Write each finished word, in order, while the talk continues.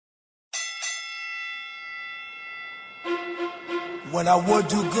When I would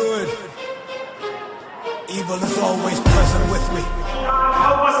do good, evil is always present with me. God,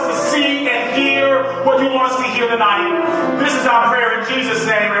 help us to see and hear what you want us to hear tonight. This is our prayer in Jesus'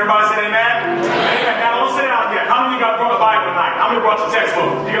 name. Everybody say amen. Amen. Now don't sit down yet. How many of you got brought a Bible tonight? How many brought your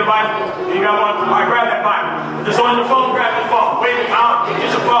textbook? You got a Bible? You got one? All right, grab that Bible. Just on your phone, grab your phone. Wait, get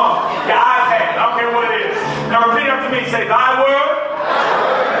your phone. Your iPad. I don't care what it is. Now repeat after me. Say, thy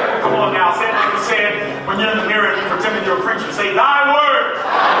word. Come on now. Say it like you said when you're in the mirror and you're pretending you're a preacher. Say, thy word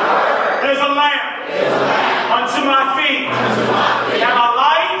is a lamp unto my feet and a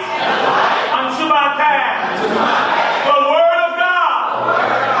light unto my path. The word of God.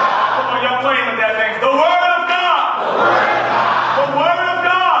 Come on, y'all playing with that thing. The word of God. The word of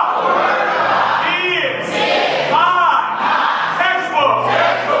God is my textbook.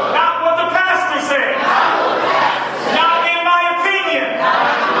 Not what the pastor said. Not in my opinion.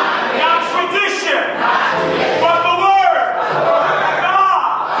 Not tradition. But the word of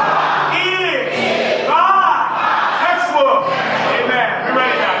God is my textbook. Amen. We're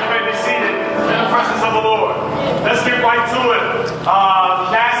ready now. You're ready to be seated in the presence of the Lord. Let's get right to it.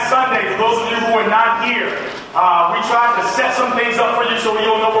 Last Sunday, for those of you who are not here, we tried to set some things up for you so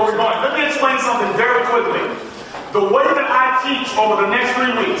you'll know where we're going. Let me explain something very quickly. The way that I teach over the next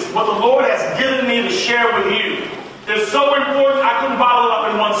 3 weeks, what the Lord has given me to share with you, is so important I couldn't bottle it up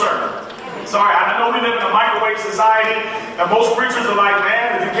in one sermon. Sorry, I know we live in a microwave society, and most preachers are like,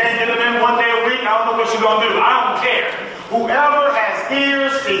 man, if you can't get them in one day a week, I don't know what you're going to do. I don't care. Whoever has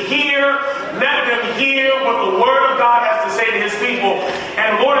ears to hear, let them hear what the Word of God has to say to His people.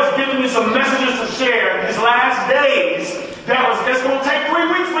 And the Lord has given me some messages to share in these last days it's going to take 3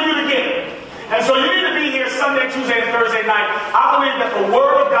 weeks for you to get it. And so you need to be here Sunday, Tuesday, and Thursday night. I believe that the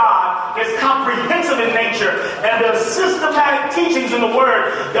Word of God is comprehensive in nature, and there's systematic teachings in the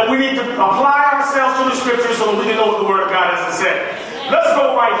Word that we need to apply ourselves to the Scriptures so that we can know what the Word of God has to say. Let's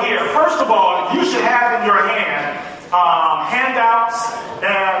go right here. First of all, you should have in your hand handouts,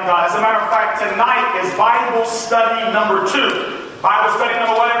 and as a matter of fact, tonight is Bible study number 2. Bible study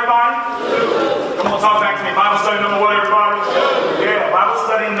number what, everybody? 2. Come on, talk back to me. Bible study number what, everybody? 2. Yeah, Bible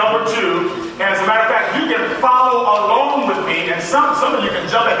study number 2. And as a matter of fact, you can follow along with me, and some of you can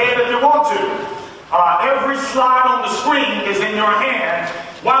jump ahead if you want to. Every slide on the screen is in your hand.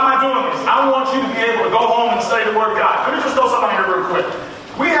 Why am I doing this? I want you to be able to go home and study the Word of God. Let me just throw something here real quick.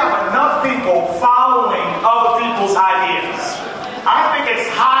 We have enough people following other people's ideas. I think it's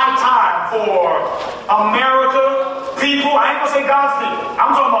high time for America, people, I ain't going to say God's people,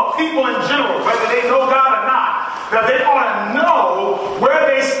 I'm talking about people in general, whether they know God or not, that they ought to know where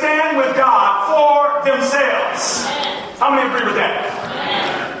they stand with God for themselves. How many agree with that?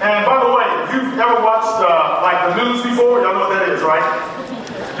 And by the way, if you've ever watched like the news before, y'all know what that is, right?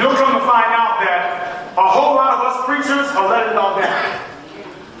 You'll come to find out that a whole lot of us preachers are letting it all down.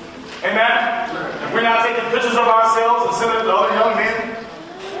 Amen? We're not taking pictures of ourselves and sending it to other young men.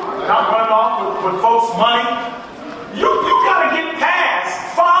 Not running off with folks' money. You got to get past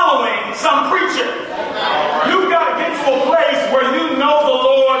following some preacher. You've got to get to a place where you know the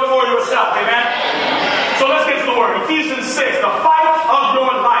Lord for yourself. Amen? So let's get to the word. Ephesians 6, the fight of your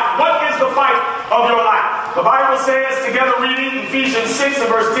life. What is the fight of your life? The Bible says, together reading Ephesians 6 and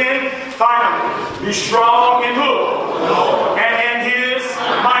verse 10, finally, be strong in who? And in His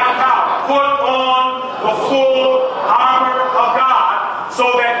mighty power. Put on the full armor of God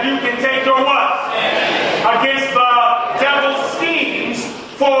so that you can take your what? Against the devil's schemes.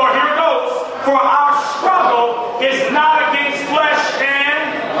 For, here it goes, for our struggle is not against flesh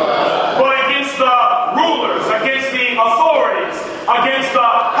but against the rulers, against the authorities, against the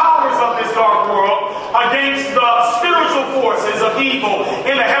powers of this dark world, against the spiritual forces of evil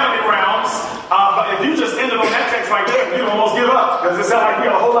in the heavenly realms. But if you just ended on that text right there, you'd almost give up, because it sounds like we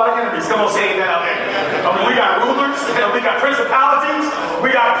got a whole lot of enemies. Come on, say that out there. I mean, we got rulers, we got principalities,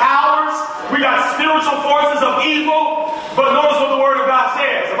 we got powers, we got spiritual forces of evil. But notice what the Word of God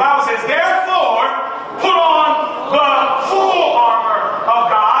says. The Bible says, therefore, put on the full armor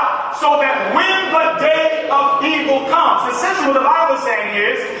of God, so that when the day of evil comes, essentially what the Bible is saying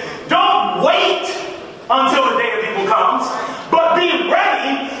is, don't wait until the day of evil comes, but be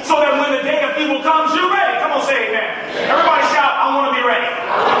ready so that when the day of evil comes, you're ready. Come on, say amen. Everybody shout, I want to be ready.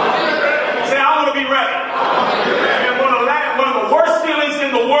 Say, I want to be ready. And one of the worst feelings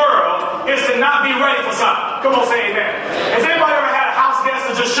in the world is to not be ready for something. Come on, say amen. Has anybody ever had a house guest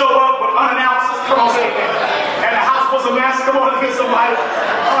that just show up with unannounced? Come on, say amen. And the house was a mess. Come on, get somebody.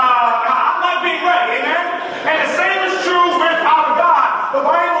 I like being ready, amen. And the same is true with our God. The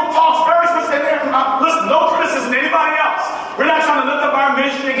Bible talks very specifically. Listen, no criticism to anybody else. We're not trying to lift up our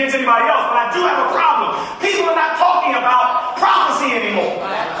mission against anybody else, but I do have a problem. People are not talking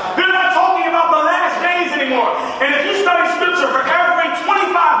And if you study scripture, for every 25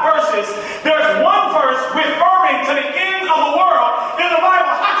 verses, there's one verse referring to the end of the world in the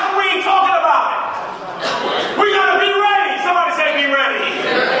Bible. How come we ain't talking about it? We gotta be ready. Somebody say be ready.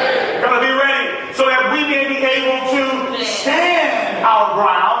 Gotta be ready so that we may be able to stand our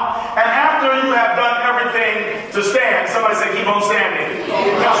ground. And after you have done everything to stand, somebody say keep on standing.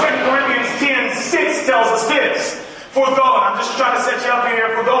 Now 2 Corinthians 10:6 tells us this. For though, I'm just trying to set you up here,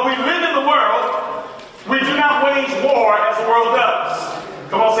 for though we live in the world, we do not wage war as the world does.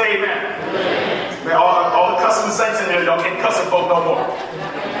 Come on, say amen. Man, all the cussing saints in there don't get cussing folk no more.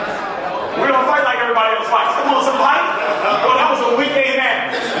 We don't fight like everybody else fights. Come on, somebody. Well, that was a weak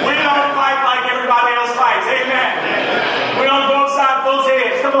amen. We don't fight like everybody else fights. Amen. We don't go upside folks'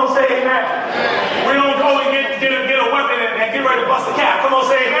 heads. Come on, say amen. We don't go and get a weapon and get ready to bust a cap. Come on,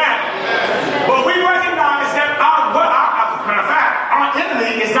 say amen. But we recognize that matter of fact, our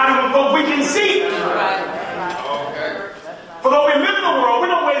enemy is not even folk we can see. For though we live in the world, we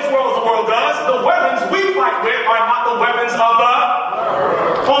don't wage war as the world does. The weapons we fight with are not the weapons of the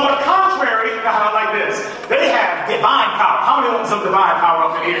world. On the contrary, I like this. They have divine power. How many want some divine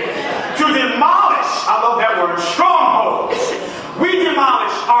power up in here? To demolish, I love that word, strongholds. We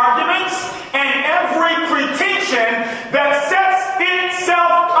demolish arguments and every pretension that sets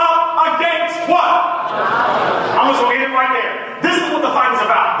itself up against what? I'm just going to end it right there. This is what the fight is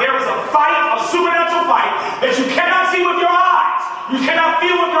about. There is a fight, a supernatural fight, that you cannot see with your eyes. You cannot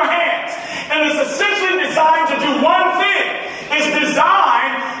feel with your hands. And it's essentially designed to do one thing. It's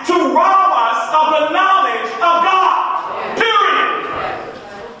designed to rob us of the knowledge of God. Period.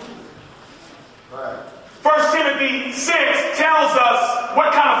 1 Timothy 6 tells us what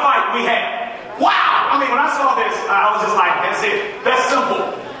kind of fight we have. Wow! I mean, when I saw this, I was just like, that's it. That's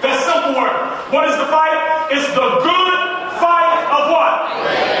simple. That's simple word. What is the fight? It's the good fight of what?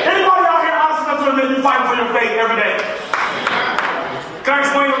 Anybody out here honest enough to admit you fighting for your faith every day? Can I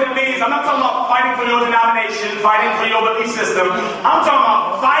explain what that means? I'm not talking about fighting for your denomination, fighting for your belief system. I'm talking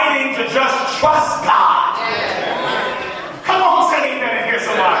about fighting to just trust God. Come on, say amen and hear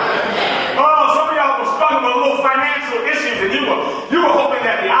somebody. Oh, some of y'all were struggling with a little financial issues, and you were hoping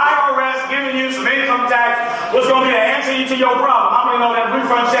that the IRS giving you some income tax was going to be the answer to your problem. How many know that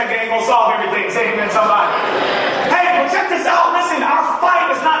refund check ain't going to solve everything? Say amen, somebody. Hey, but check this out. Listen, our fight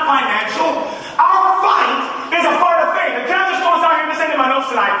is not financial. Our fight is a fight of faith. And can I just throw this out here and say in my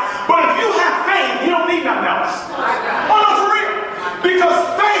notes tonight? But if you have faith, you don't need nothing else. Oh, no, for real. Because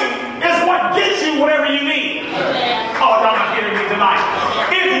faith is what gets you whatever you need. Oh, y'all not hearing me tonight.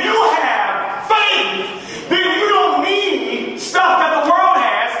 If you have faith, then you don't need stuff that the world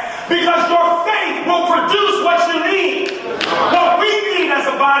has, because your faith will produce what you need. What we need as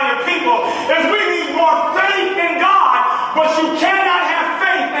a body of people is we need more faith in God, but you cannot have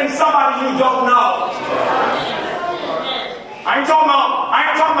faith in somebody you don't know. I ain't talking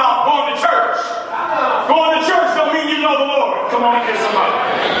about going to church. Going to church don't mean you know the Lord. Come on and get somebody.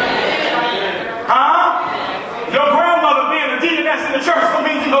 Huh? Your grandmother being a deaconess in the church don't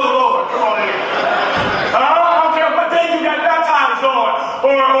mean you know the Lord. Come on in. I don't care what day you got baptized on,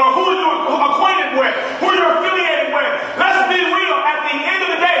 or who you're acquainted with, who you're affiliated with. Let's be real. At the end of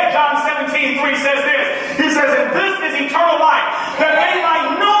the day, John 17:3 says this. He says, and this is eternal life, that they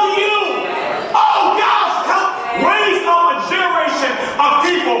might know you. Oh, gosh, help raise up a generation of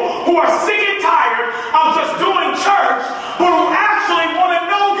people who are sick and tired of just doing church, but who actually want to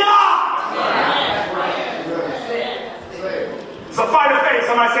know God. It's a fight of faith.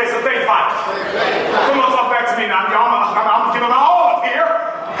 Somebody say it's a faith fight. Come on, talk back to me now. I'm giving my all up here.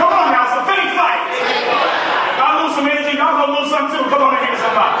 Come on now, it's a faith fight. If I lose some energy, y'all gonna lose some too. Come on and hear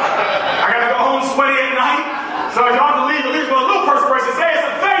somebody. I gotta go home sweaty at night, so y'all can leave at least with a little perspiration. Say it's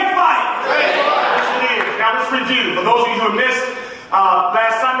a faith fight. Yes, it is. Now let's review. For those of you who missed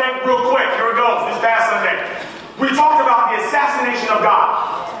last Sunday, real quick, here it goes. This past Sunday, we talked about the assassination of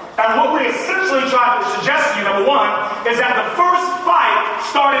God. And what we essentially tried to suggest to you, number one, is that the first fight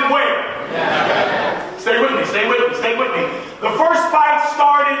started where? Stay with me, stay with me, stay with me. The first fight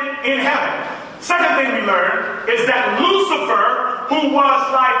started in heaven. Second thing we learned is that Lucifer, who was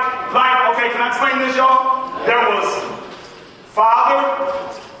like, okay, can I explain this, y'all? There was Father,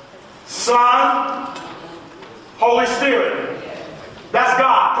 Son, Holy Spirit. That's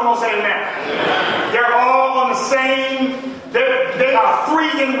God. Come on, say amen. They're all on the same, they are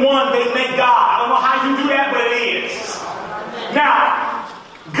three in one. They make God. I don't know how you do that, but it is. Now,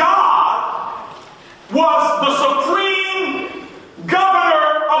 God was the supreme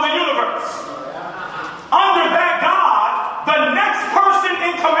governor of the universe. Under that God, the next person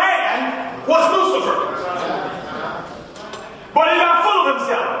in command was Lucifer. But he got full of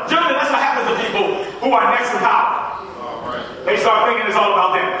himself. Generally, that's what happens to people who are next in power. They start thinking it's all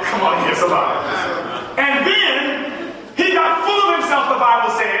about them. Come on, here, somebody. And then he got full of himself, the Bible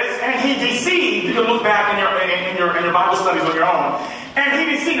says, and he deceived. You can look back in your Bible studies on your own. And he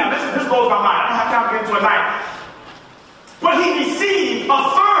deceived. Now, this blows my mind. I don't have time to get into it tonight. But he deceived a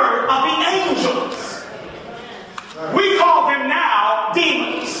third of the angels. We call them now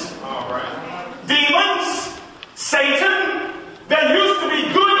demons. Demons, Satan. There used to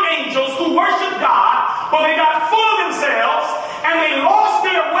be good angels who worshiped God, but they got full of themselves and they lost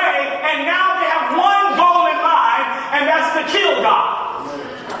their way, and now they have one goal in mind, and that's to kill God.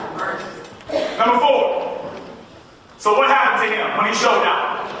 Number 4. So what happened to him when he showed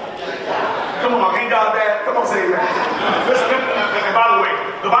up? Come on, ain't God bad? Come on, say that. Listen, and by the way,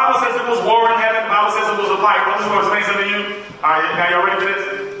 the Bible says it was war in heaven. The Bible says it was a fight. Well, this is going to explain something to you. All right, now y'all ready for this?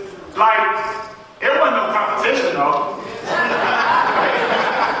 Like, it wasn't no competition, though.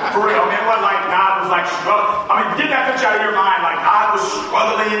 For real, man, it wasn't like God was like struggling. I mean, get that picture out of your mind. Like God was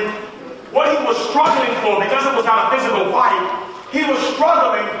struggling. What he was struggling for, because it was not a physical fight, he was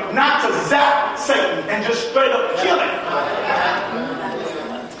struggling not to zap Satan and just straight up kill him.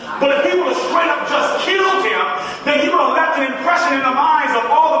 But if he would have straight up just killed him, then he would have left an impression in the minds of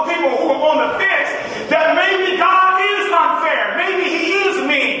all the people who were on the fence that maybe God is unfair. Maybe he is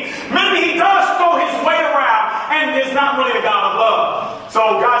mean. Maybe he does throw his weight around and is not really a God of love.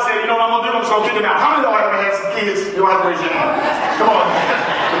 So God said, you know what I'm going to do? I'm just going to kick him out. How many of y'all ever had some kids? You don't have to raise your hand. Come on.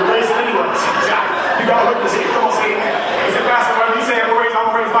 You raise it anyway. You got to witness it. Come on, say amen. He said, Pastor, when you say I'm going to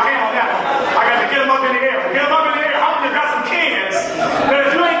raise my hand on that one. I got to get them up in the air. Get them up in the air. How many of you got some kids that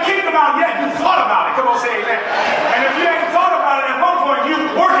if you ain't kicked them out yet, you thought about it? Come on, say amen. And if you ain't thought about it at one point, you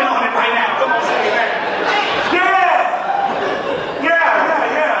working on it right now. Come on, say amen.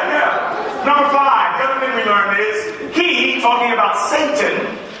 Number 5, the other thing we learned is he, talking about Satan,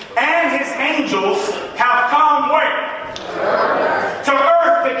 and his angels have come where? To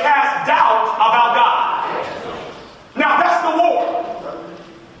earth to cast doubt about God. Now that's the war.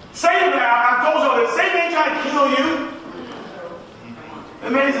 Satan, I told you that Satan ain't trying to kill you. It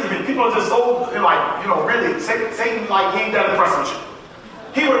amazes me. People are just so, like, really, Satan, like, he ain't that impressed with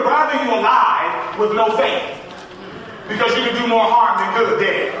you. He would rather you alive with no faith, because you can do more harm than good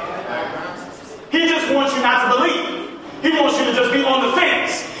dead. He just wants you not to believe. He wants you to just be on the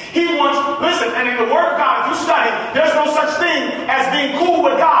fence. He wants, listen, and in the Word of God, if you study, there's no such thing as being cool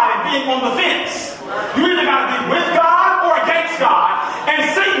with God and being on the fence. You either got to be with God or against God. And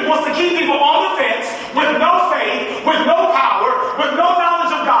Satan wants to keep people on the fence with no faith, with no power, with no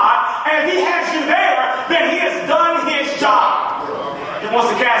knowledge of God. And if he has you there, then he has done his job. He wants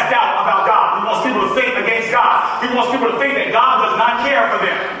to cast doubt about God. He wants people to think against God. He wants people to think that God does not care for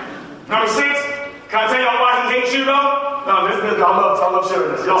them. Number 6, can I tell y'all why he hates you though? No, I love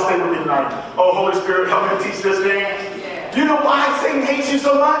sharing this. Y'all stay with me tonight. Oh, Holy Spirit, help me teach this thing. You know why Satan hates you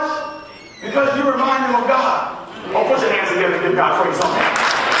so much? Because you remind him of God. Oh, put your hands together and give God praise on that.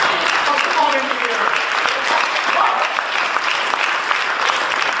 Oh, come on in here.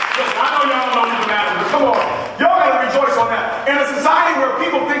 Listen, I know y'all don't know who's mad, but come on. Y'all gotta rejoice on that. In a society where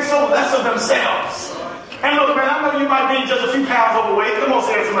people think so less of themselves. And look, man, I know you might be just a few pounds overweight. Come on,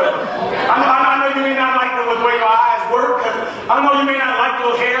 say it to me. I know you may not like the way your eyes work. I know you may not like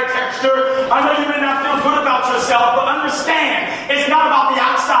your hair texture. I know you may not feel good about yourself, but understand, it's not about the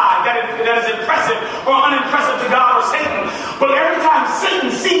outside that is impressive or unimpressive to God or Satan. But every time Satan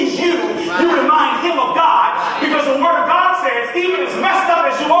sees you, you remind him of God, because the Word of God says, even as messed up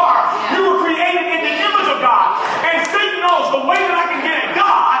as you are, you were created in the image of God. And Satan knows the way that I can get at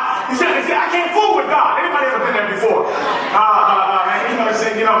God. He said, I can't fool with God. Anybody ever been there before?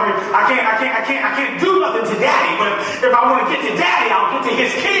 I can't do nothing to Daddy, but if I want to get to Daddy, I'll get to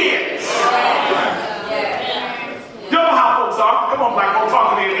his kids. You know how folks are. Come on, black folks,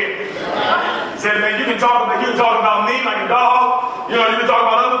 talk to me in here. Said, man, you can talk about me like a dog. You can talk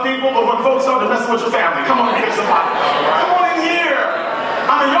about other people, but when folks start to mess with your family, come on in here, somebody. Come on in here.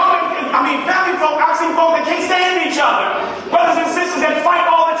 Family folk, I've seen folk that can't stand each other. Brothers and sisters that fight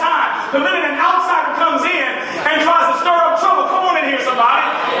all the time. The minute an outsider comes in and tries to stir up trouble, come on in here, somebody.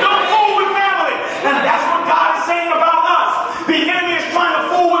 Don't fool with family. And that's what God is saying about us. The enemy is trying to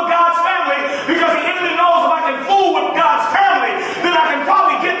fool with God's family, because the enemy knows if I can fool with God's family, then I can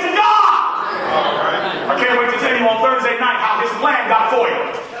probably get to God. I can't wait to tell you on Thursday night how his plan got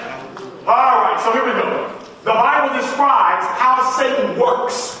foiled. All right, so here we go. The Bible describes how Satan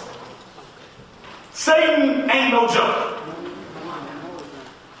works. Satan ain't no joke.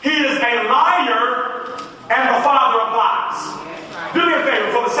 He is a liar and the father of lies. Do me a favor,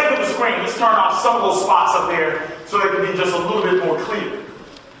 for the sake of the screen, let's turn off some of those spots up there so they can be just a little bit more clear.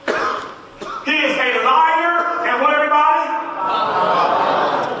 He is a liar and what, everybody?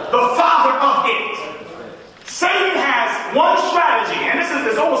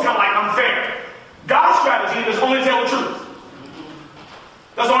 it's almost kind of like unfair. God's strategy is only to tell the truth.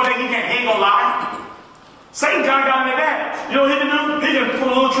 That's the only thing he can't. He ain't gonna lie. Satan kind of got an advantage. You know what he can do? He can put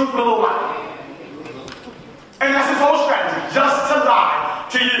a little truth, put a little lie. And that's his whole strategy, just to lie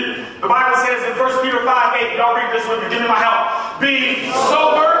to you. The Bible says in 1 Peter 5:8, y'all read this with me, give me my help. Be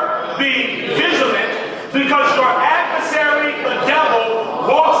sober, be vigilant, because your adversary, the devil,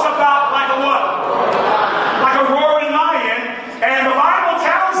 walks about like a what? Like a roaring lion. And the Bible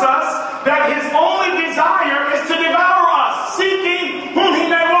tells us that his only desire is to devour us, seeking whom he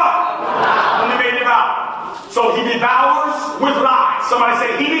may what? Whom he may devour. So he devours with lies. Somebody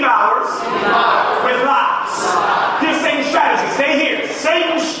say, he devours with lies. Here's Satan's strategy. Stay here.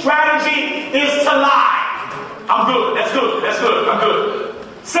 Satan's strategy is to lie. I'm good. That's good. That's good. I'm good.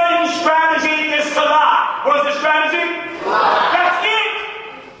 Satan's strategy is to lie. What is the strategy? That's it.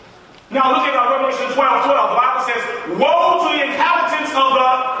 Now look at Revelation 12:12. The Bible says, woe to the inhabitants of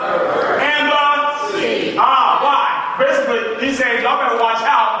the earth and the sea. Why? Basically, he's saying, y'all better watch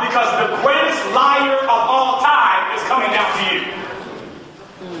out because the greatest liar of all time is coming down to you.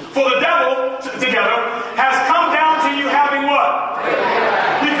 For the devil, together, has come down to you having what?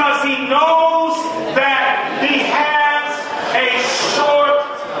 Because he knows that he has a short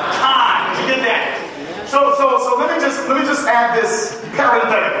time. Did you get that? So let me just add this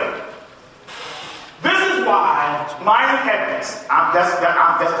parenthetically. This is why minor ethics,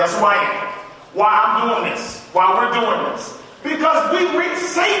 that's who I am. Why I'm doing this. Why we're doing this. Because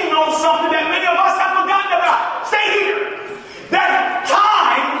Satan knows something that many of us have forgotten about. Stay here. That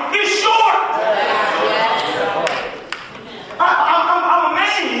time is short. I'm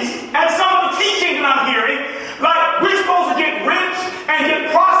amazed at some of the teaching that I'm hearing. Like we're supposed to get rich and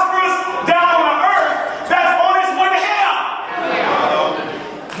get prosperous down on earth. That's on its way to hell.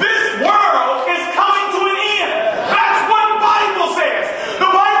 This world is coming to an end. That's what the Bible says. The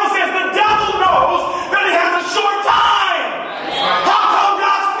Bible says the devil knows that he has a short time. How come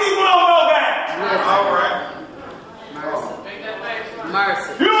God's people don't know that? All right.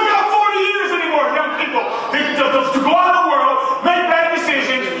 Mercy. You don't got 40 years anymore, young people, to go out of the world, make bad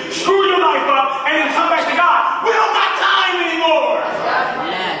decisions, screw your life up, and then come back to God. We don't got time anymore.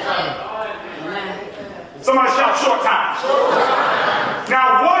 Somebody shout short time.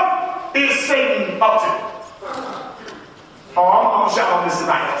 Now, what is Satan up to? Oh, I'm going to shout on this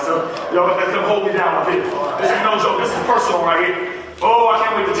tonight. So, y'all going to hold me down a bit. This is no joke. This is personal right here. Oh, I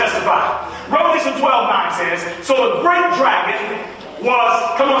can't wait to testify. Revelation 12:9 says, so the great dragon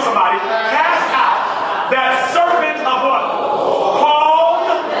was, come on somebody, cast out, that serpent of what? Called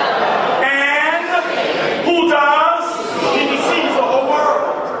and who does? He deceives the whole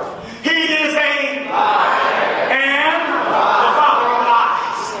world. He is a liar and the father of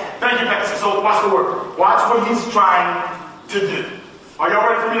lies. Thank you, Pastor. So watch the word. Watch what he's trying to do. Are y'all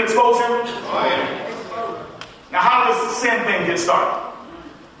ready for me to expose him? Oh, yeah. Now, how does the sin thing get started?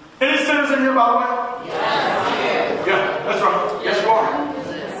 Any sinners in here, by the way? Yeah, that's right. Yes, you are.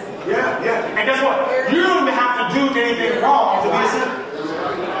 Yeah. And guess what? You don't even have to do anything wrong to be a sinner.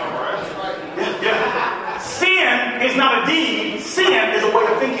 Yeah. Sin is not a deed. Sin is a way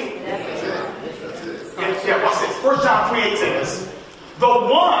of thinking. Yeah, watch this. 1 John 3:8 says, the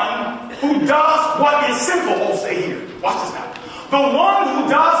one who does what is sinful, oh, stay here. Watch this now. The one who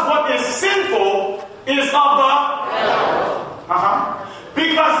does what is sinful is of the devil.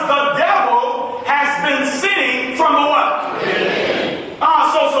 Because the devil has been sinning from the what?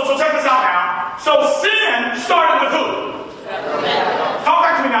 So check this out now. So sin started with who? Talk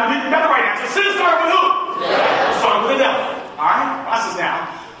back to me now. You got the right answer. Sin started with who? Started with the devil. Alright? Watch this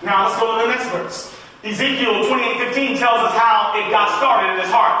now. Now let's go to the next verse. Ezekiel 28:15 tells us how it got started in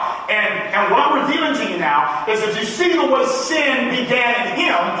his heart. And what I'm revealing to you now is if you see the way sin began in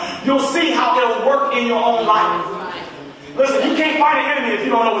him, you'll see how it'll work in your own life. Listen, you can't fight an enemy if you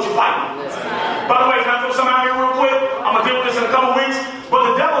don't know what you're fighting. By the way, can I throw something out here real quick? I'm going to deal with this in a couple weeks.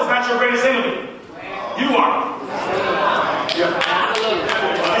 But the devil's not your greatest enemy. You are.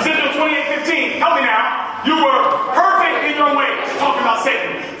 Yeah. Ezekiel 28:15. Help me now. You were perfect in your ways. Talking about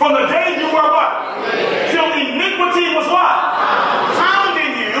Satan. From the day you were what? Till iniquity was what? Found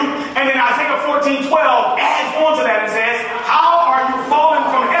in you. And then Isaiah 14:12 adds on to that and says, how are you fallen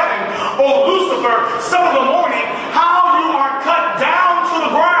from heaven, O Lucifer, son of the morning? How you are cut down to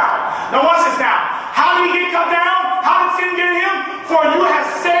the ground. Now watch this now. How did he get cut down? How did sin get in him? For you have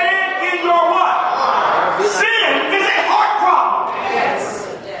said in your what? Sin is a heart problem.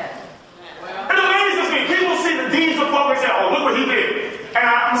 It amazes me. People see the deeds of folk and say, oh, look what he did. And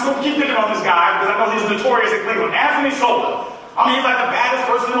I'm just going to keep picking on this guy because I know he's notorious at Cleveland. Anthony Sola. I mean, he's like the baddest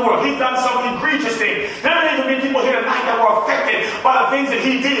person in the world. He's done some egregious thing. There may even be people here tonight that were affected by the things that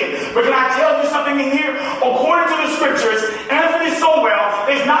he did. But can I tell you something in here? According to the scriptures, Anthony Sowell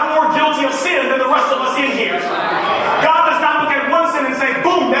is not more guilty of sin than the rest of us in here. God does not look at one sin and say,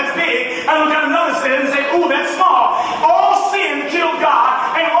 boom, that's big, and look at another sin and say, ooh, that's small. All sin killed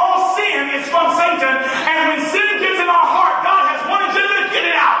God, and all sin is from Satan. And when sin gets in our heart, God has wanted you to get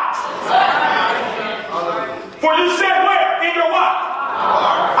it out. For you said where? In your what?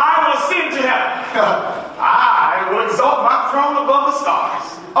 I will ascend to heaven. I will exalt my throne above the stars.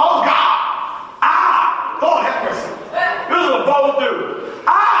 Oh God! Lord have mercy. This is a bold dude.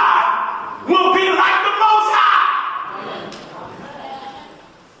 I will be like the Most High.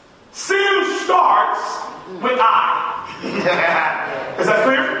 Sin starts with I. Is that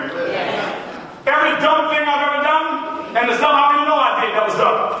clear? Every dumb thing I've ever done, and the stuff I didn't know I did that was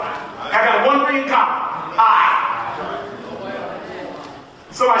dumb, I got one thing in common. I.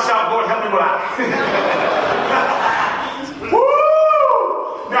 Somebody shout, Lord, help me with I.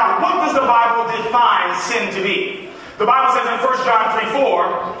 Woo! Now, what does the Bible define sin to be? The Bible says in 1 John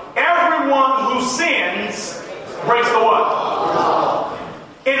 3:4, everyone who sins breaks the what?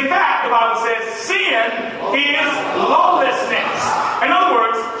 In fact, the Bible says sin is lawlessness. In other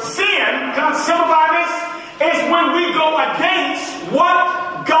words, sin, can I simplify this? Is when we go against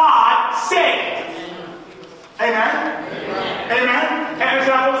what God said. Amen? Amen? And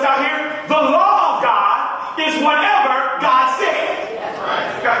can I put this out here? The law of God is whatever God said.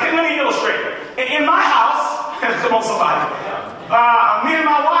 Let me illustrate. In my house, come on somebody, me and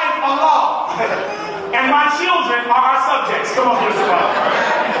my wife are law. And my children are our subjects. Come on here somebody.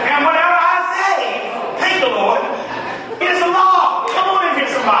 And whatever I say, thank the Lord, it's a law. Come on in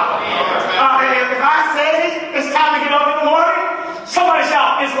here somebody. If I say it's time to get up in the morning, somebody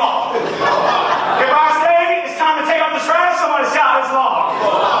shout, it's law. If I say it's time to take out the trash, somebody shout, it's law.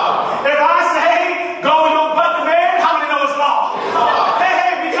 If I say go and go butt to bed, how many know it's law?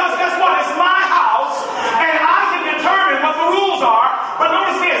 Hey, because guess what? It's my house, and I can determine what the rules are. But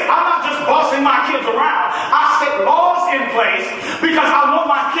notice this, I'm not just bossing my kids around. I set laws in place because I want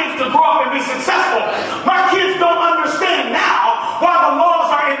my kids to grow up and be successful. My kids don't understand now why the laws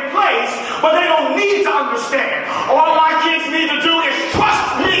are in place, but they don't need to understand. All my kids need to do is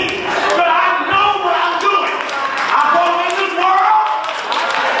trust me that I know what I'm doing. I go in this world.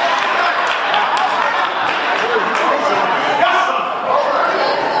 Yes, sir.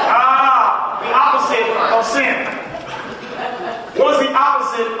 The opposite of sin. What is the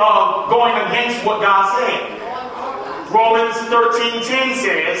opposite of going against what God said? Romans 13:10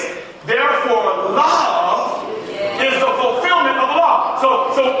 says, therefore love is the fulfillment of the law.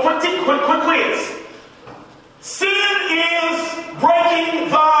 So quick quiz. Sin is breaking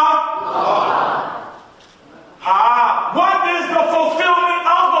the law. What is the fulfillment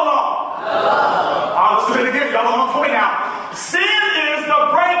of the law? Let's do it again. Y'all know my point now. Sin is the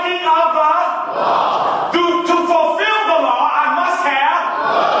breaking of the law. To fulfill the law, I must have.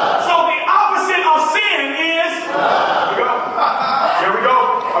 So the opposite of sin is. Here we go.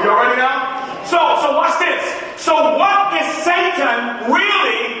 Are y'all ready now? So watch this. So what is Satan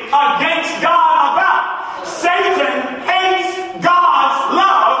really against God about? Satan hates God's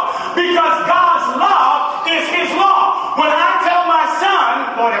love because God's love is his law. When I tell my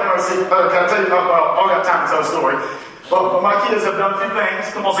son, Lord have mercy, can I tell you, I don't have time to tell a story. But my kids have done a few things.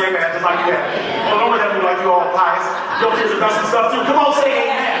 Come on, say amen, just like you have. Well, don't look at me like you all pious. Your kids have done some stuff too. Come on, say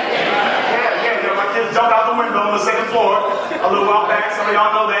amen. Yeah. My kids jumped out the window on the second floor a little while back. Some of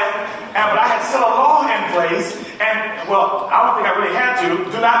y'all know that. But I had set a law in place. And, well, I don't think I really had to.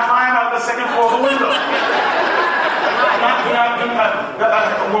 Do not climb out the second floor of the window.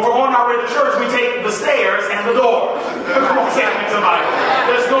 When we're on our way to church, we take the stairs and the door. Come on, say it to somebody.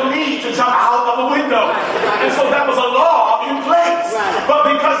 There's no need to jump out of the window. And so that was a law in place.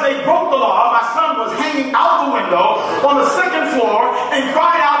 But because they broke the law, my son was hanging out the window on the second floor and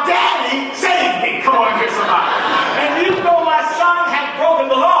cried out, Daddy, save me. Come on, hear somebody. And even though my son had broken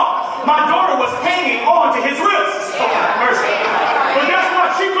the law, my daughter was hanging on to his wrists. Oh, mercy. But guess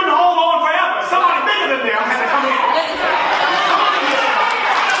what? She couldn't hold on forever. Somebody bigger than them had to come in.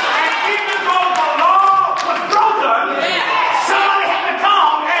 And even though the law was broken, somebody had to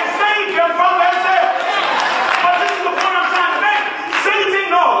come and save them from themselves. But this is the point I'm trying to make. Satan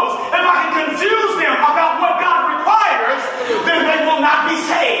knows if I can confuse them about what God requires, then they will not be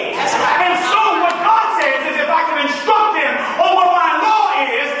saved. And so what God says is if I can instruct them on what my law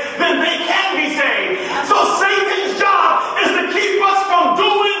is, then they can be saved. So Satan's job is to keep us from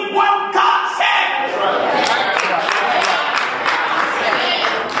doing what God said.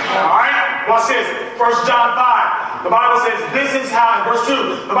 All right, watch this. 1 John 5. The Bible says this is how, in verse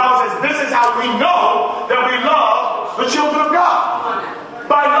 2, the Bible says this is how we know that we love the children of God.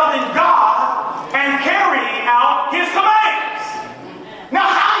 By loving God and carrying out his commands. Now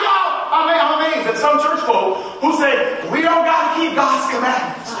how y'all, I'm amazed at some church folk who say, we don't got to keep God's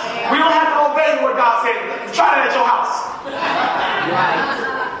commandments. We don't have to obey what God said. Try that at your house.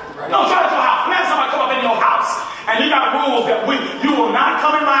 No, try that at your house. Imagine somebody come up in your house and you got rules that you will not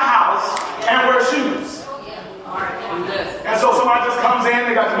come in my house and wear shoes. And so somebody just comes in,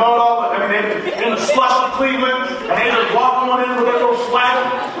 they got the mud all, they're in the slush of Cleveland, and they just walk on in with their little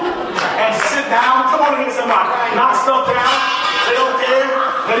swagger and sit down. Come on in here, somebody. Knock stuff down. They don't care.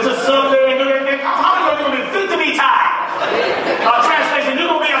 They just sit up there and do their thing. How many of you going to be fit to be tied? Translation,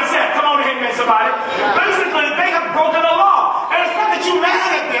 you're going to be upset. Come on in here, somebody. Basically, they have broken the law. And it's not that you're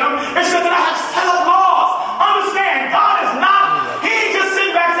mad at them. It's just that I have set up laws. Understand, God is not, he ain't just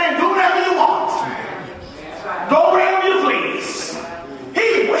sitting back saying, do whatever you want. Go wherever you please.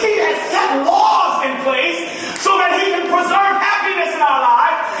 He has set laws in place so that he can preserve happiness in our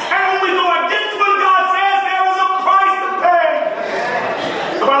lives. And when we go against what God says, there is a price to pay.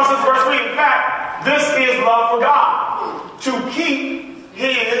 The Bible says, verse 3, in fact, this is love for God, to keep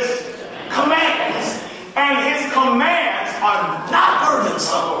his commands. And his commands are not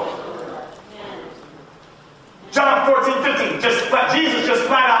burdensome. John 14:15, Jesus just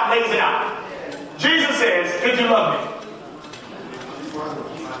flat out lays it out. Jesus says, if you love me,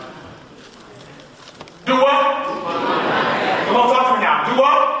 do what? Come on, talk to me now. Do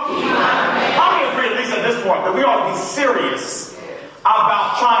what? How many agree, at least at this point, that we ought to be serious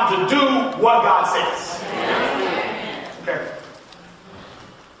about trying to do what God says? Okay.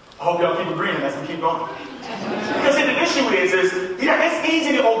 I hope y'all keep agreeing as we keep going. Because see, the issue is it's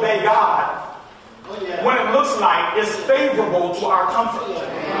easy to obey God when it looks like it's favorable to our comfort.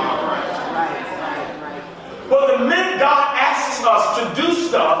 But the minute God asks us to do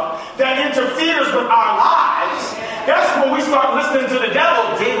stuff that interferes with our lives, that's when we start listening to the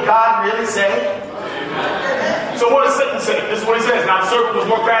devil. Did God really say? So what does Satan say? This is what he says. Now the serpent was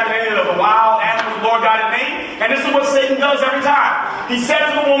more crafty than any of the wild animals the Lord God had made. And this is what Satan does every time. He said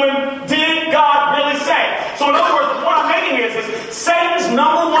to the woman, did God really say? So in other words, what I'm making is Satan's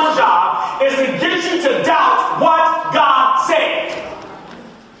number one job is to get you to doubt what God said.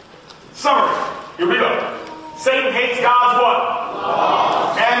 Summary. Here we go. Satan hates God's what?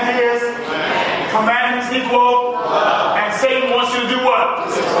 Love. And his commandments equal. And Satan wants you to do what?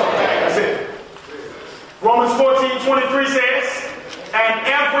 That's it. Romans 14:23 says, and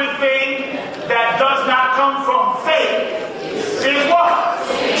everything that does not come from faith is what?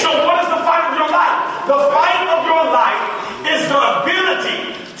 So what is the fight of your life? The fight of your life is the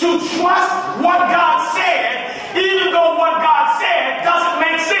ability to trust what God said, even though what God said doesn't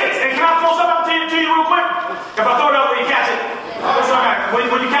make sense. And can I throw something to you real quick? If I throw it out, will you catch it?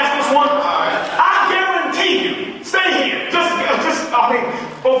 Will you catch this one? I guarantee you, stay here.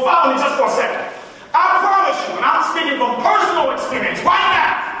 Follow me just for a second. I promise you, and I'm speaking from personal experience right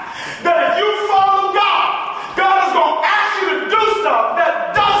now, that if you follow God, God is going to ask you to do stuff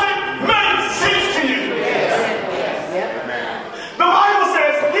that doesn't make sense to you. The Bible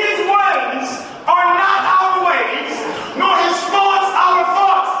says his ways are not our ways, nor his thoughts our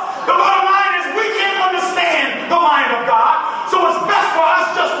thoughts. The bottom line is we can't understand the mind of God, so it's best for us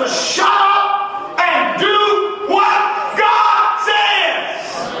just to shut up and do what God says.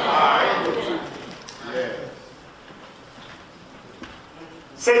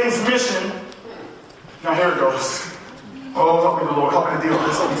 Satan's mission, now here it goes. Oh, help me, the Lord, help me to deal with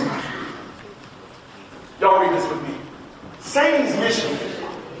this. Y'all read this with me. Satan's mission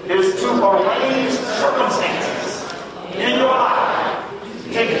is to arrange circumstances in your life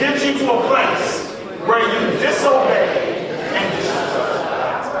to get you to a place where you disobey and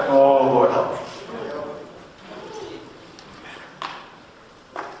disobey. Oh, Lord, help me.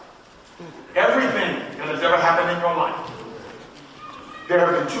 Everything that has ever happened in your life, there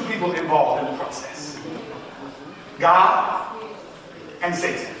have been two people involved in the process. God and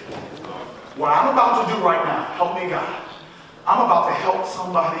Satan. What I'm about to do right now, help me God, I'm about to help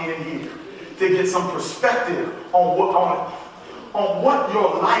somebody in here to get some perspective on what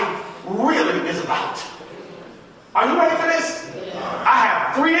your life really is about. Are you ready for this? I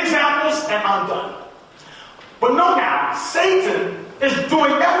have 3 examples and I'm done. But know now, Satan is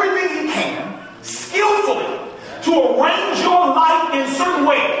doing everything he can, skillfully, to arrange your life in certain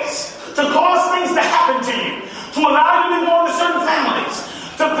ways, to cause things to happen to you, to allow you to be born to certain families,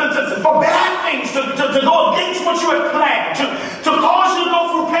 for bad things, to go against what you had planned, to cause you to go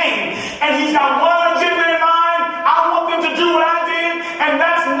through pain. And he's got one agenda in mind. I want them to do what I did, and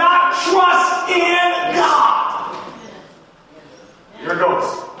that's not trust in God.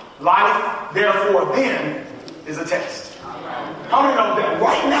 therefore then is a test. How many know that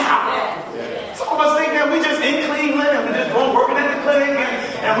right now? Some of us think that we just in Cleveland and we just going working at the clinic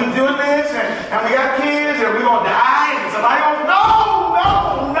and we doing this and we got kids and we're going to die and somebody else. No.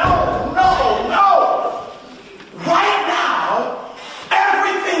 Right now,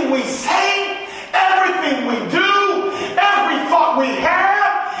 everything we say, everything we do, every thought we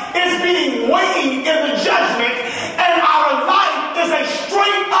have is being weighed in the judgment, and our life is a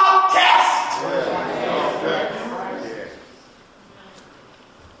straight up test.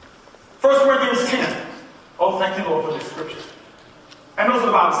 1 Corinthians 10. Oh, thank you, Lord, for this scripture. And notice what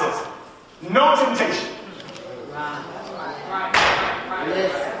the Bible says. No temptation.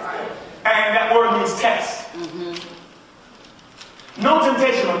 And that word means test. No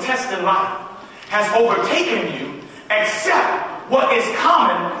temptation or test in life has overtaken you except what is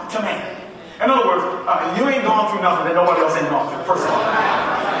common to man. In other words, you ain't gone through nothing that nobody else ain't gone through, first of all.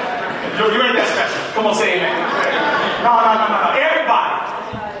 You ain't that special. Come on, say amen. No. Everybody.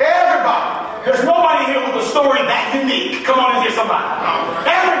 There's nobody here with a story that unique. Come on and hear somebody.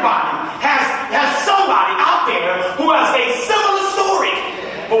 Everybody has somebody out there who has a similar story.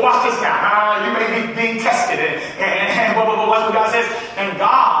 But watch this now. You may be being tested. And watch what God says. And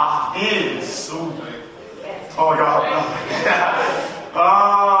God is. Oh, y'all.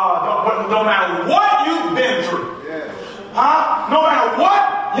 No matter what you've been through. No matter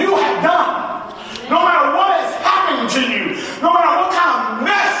what you have done. No matter what has happened to you. No matter what kind of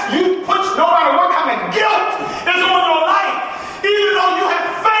mess you put. No matter what kind of guilt is on your life. Even though you have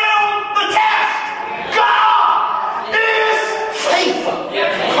failed the test. God is faithful.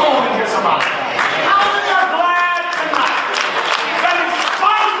 Come on and hear somebody. How many are glad tonight that in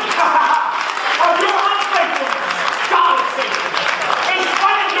spite of your unfaithfulness, God is faithful. In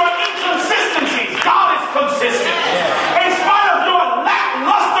spite of your inconsistencies, God is consistent. In spite of your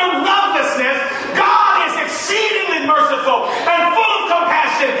lackluster lovelessness, God is exceedingly merciful and full of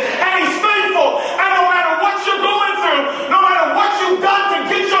compassion, and He's faithful. And no matter what you're going through, no matter what you've done to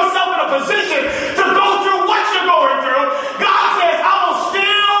get yourself in a position to go through what you're going through, God says, I will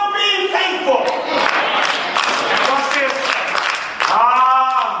still be faithful. And watch this.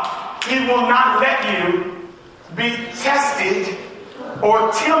 He will not let you be tested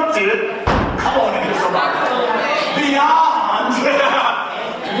or tempted. Come on in here, somebody. Beyond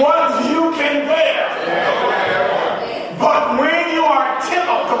what you can bear. But when you are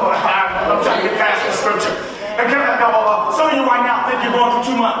tempted, come on, I'm trying to get past the scripture. And some of you right now think you're going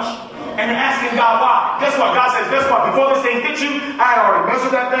through too much. And you're asking God why. Guess what? God says, guess what? Before this thing hit you, I had already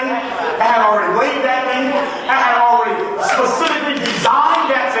measured that thing. I had already weighed that thing. I had already specifically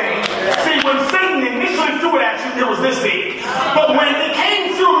designed that thing. See, when Satan initially threw it at you, it was this big. But when it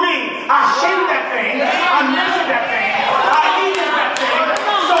came through me, I shaped that thing. I measured that thing. I evened that thing.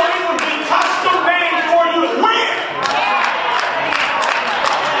 So it would be custom made for you to win.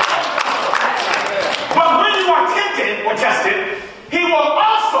 But when you are tempted or tested, He will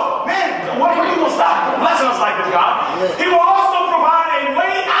also, man, when are you going to stop blessing us like this, God? He will also provide a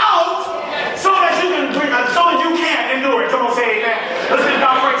way out so that you can endure it. Come on, say amen. Let's give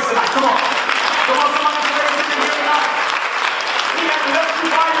God praise tonight. Come on. Somebody praise Him here tonight. He hasn't left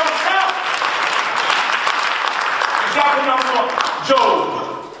you by yourself. Example number 1, Job.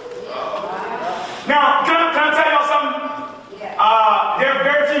 Now, can I tell y'all something? There are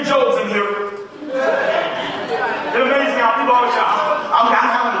very few Jobs in here. It amazes me how people always say, I'm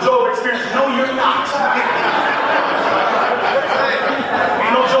having a Job experience. No, you're not.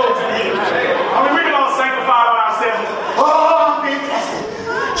 Ain't no Jobs in here. I mean, we can all sanctify on ourselves. Oh, I'm being tested.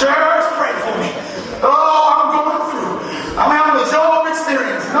 Church, pray for me. Oh, I'm going through. I'm having a Job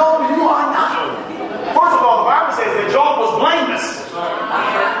experience. No, you are not. First of all, the Bible says that Job was blameless.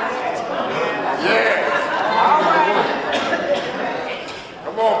 Yeah.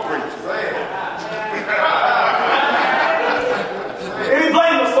 Come on, preacher. Any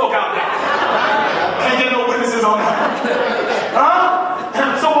blameless folk out there? Can't get no witnesses on that.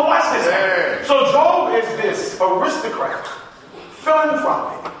 So watch this. Yeah. So Job is this aristocrat,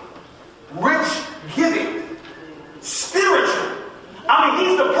 philanthropic, rich, giving, spiritual. I mean,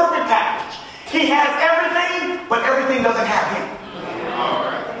 he's the perfect package. He has everything, but everything doesn't have him.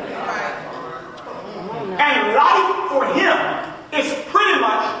 And life for him is pretty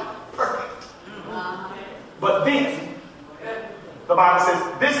much perfect. But then, the Bible says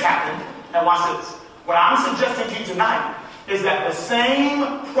this happened, and watch this. What I'm suggesting to you tonight is that the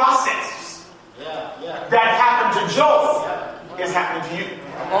same process that happened to Job is happening to you.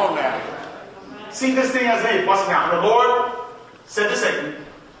 Come on now. See this thing as it is. Watch it now. The Lord said to Satan,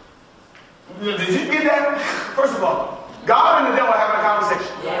 did you get that? First of all, God and the devil are having a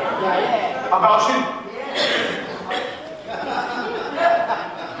conversation. about you.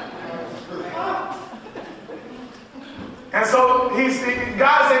 And so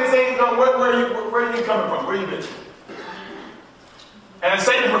God said, Satan, where are you coming from? Where you been? And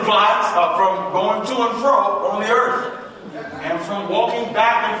Satan replies, from going to and fro on the earth, and from walking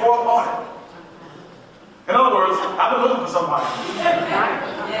back and forth on it. In other words, I've been looking for somebody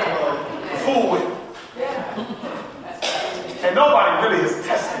to fool with. And nobody really has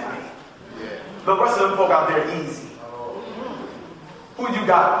tested me. The rest of them folk out there easy. Who you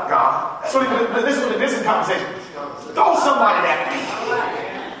got, God? That's what this is conversation. Throw somebody at me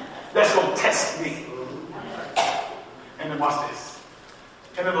that's going to test me. And then watch this.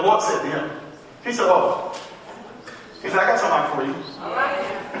 And then the Lord said to him, he said, he said, I got somebody for you.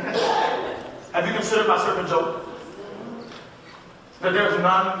 Have you considered my servant Job? That there's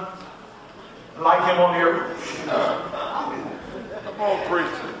none like him on the earth. Come on,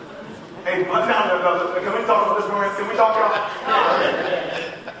 preacher. Hey, can we talk about this morning? Can we talk about it?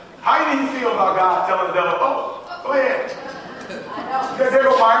 How do you feel about God telling the devil, go ahead. There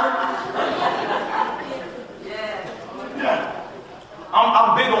go Myron. Yeah.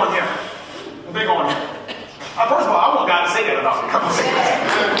 I'm big on him. I'm big on him. First of all, I want God to say that about me. Come on, say that.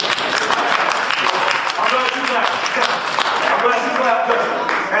 I'm glad you clapped.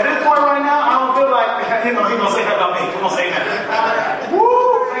 At this point right now, I don't feel like he's going to say that about me. Come on, say that.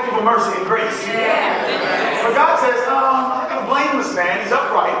 Woo! Thank you for mercy and grace. But God says, I'm not going to blame this man. He's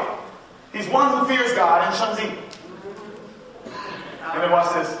upright. He's one who fears God and shuns evil. And then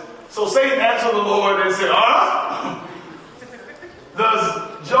watch this. So Satan answered the Lord and said,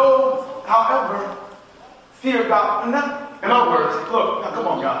 does Job, however, fear God? No. In other words, look, now come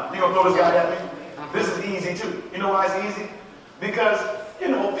on, God. You're going to throw this guy at me? This is easy too. You know why it's easy? Because,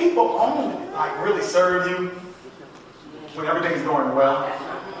 people only really serve you when everything's going well.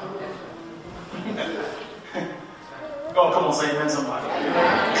 Oh, come on, say amen, somebody.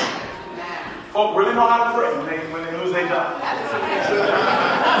 Folk really know how to pray when they lose their job.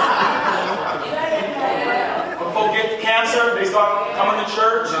 When folk get cancer, they start coming to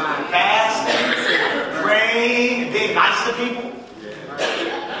church and fasting, praying, being nice to people.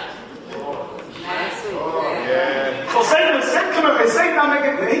 So Satan not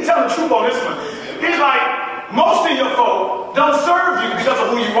making, he's telling the truth on this one. He's like, most of your folk don't serve you because of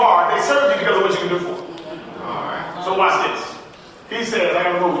who you are. They serve you because of what you can do for them. So watch this. He says, I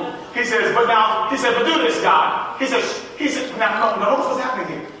gotta move. He says, but do this, God. He says, now notice what's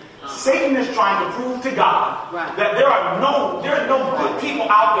happening here. Satan is trying to prove to God that there are no good people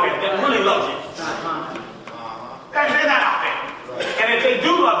out there that really love you. They're not out there. And if they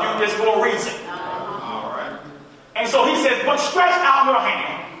do love you, it's for a reason. And so he says, but stretch out your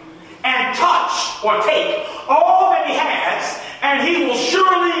hand and touch or take all that he has, and he will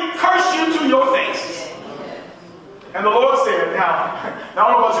surely curse you to your face. And the Lord said, now I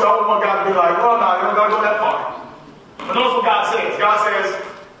don't know about you, I don't want God to be like, well, no, you don't got to go that far. But notice what God says. God says,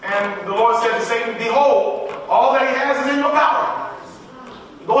 and the Lord said to Satan, behold, all that he has is in your power.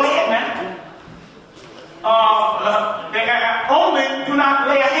 Go ahead, man. Only do not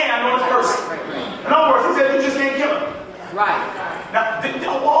lay a hand on this person. In other words, he said, you just can't kill him. Right. Now,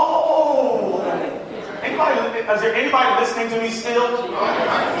 whoa. Is there anybody listening to me still?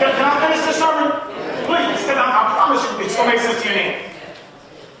 Can I finish this sermon? Please, because I promise you it's going to make sense to your name.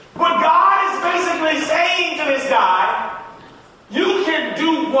 What God is basically saying to this guy, you can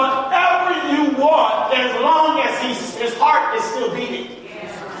do whatever you want as long as his heart is still beating.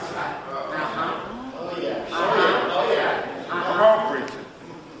 Come on, preacher.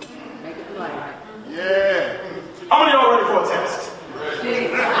 Make it plain. Yeah. How many of y'all ready for a test?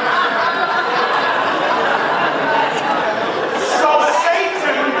 So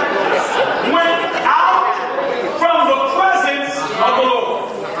Satan went out from the presence of the Lord.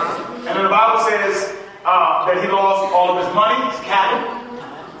 And then the Bible says that he lost all of his money, his cattle.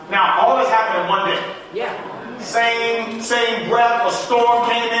 Now, all this happened in one day. Yeah. Same breath, a storm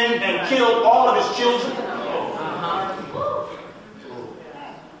came in and killed all of his children.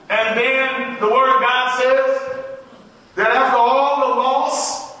 And then the word of God says that after all the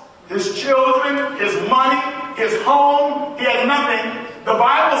loss, his children, his money, his home, he had nothing. The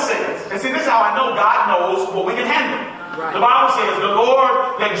Bible says, and see, this is how I know God knows what we can handle. Right. The Bible says,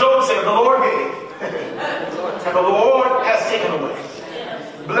 that Job said, the Lord gave, and the Lord has taken away.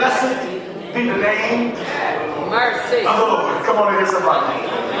 Blessed be the name Mercy of the Lord. Come on and hear somebody.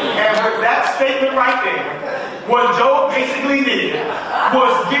 And with that statement right there, what Job basically did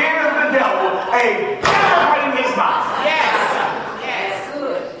was give the devil a hammer right in his mouth. Yes.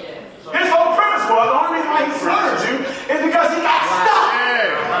 Good. His whole premise was, the only reason why he slaughtered you is because he got stuck.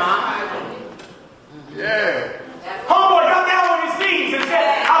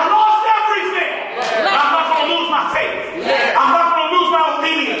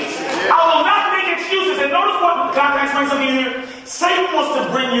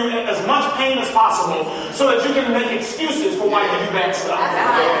 bring you in as much pain as possible so that you can make excuses for why you do bad stuff.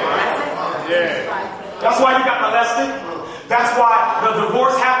 That's why you got molested. That's why the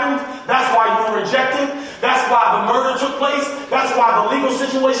divorce happened. That's why you were rejected. That's why the murder took place. That's why the legal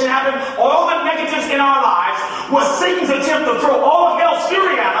situation happened. All the negatives in our lives was Satan's attempt to throw all of hell's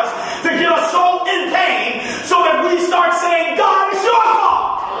fury at us to get us so in pain so that we start saying, God, it's your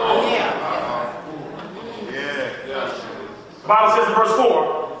fault. The Bible says in verse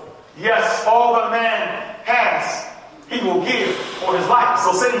 4, yes, all that a man has, he will give for his life.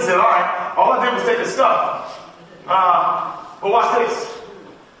 So Satan said, all right, all I did was take his stuff. But watch this.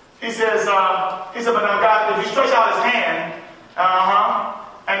 He said, but now God, if you stretch out his hand,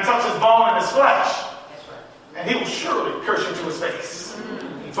 and touch his bone and his flesh, and he will surely curse you to his face.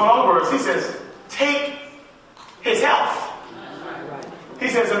 So in other words, he says, take his health. He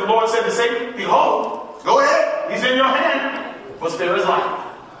says, and the Lord said to Satan, behold, go ahead, he's in your hand, but spare his life.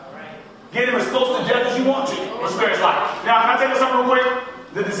 Get him as close to death as you want to, but spare his life. Now, can I tell you something real quick?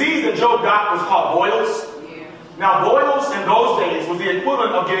 The disease that Job got was called boils. Now, boils in those days was the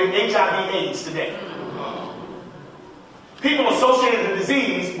equivalent of getting HIV/AIDS today. People associated the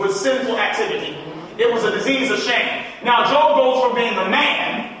disease with sinful activity. It was a disease of shame. Now, Job goes from being a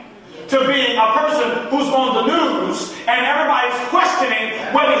man to being a person who's on the news and everybody's questioning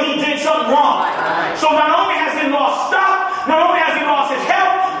whether he did something wrong. So not only has he lost stuff, not only has he lost his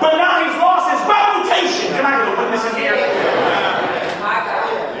health, but now he's lost his reputation. Can I get a witness in here? My God.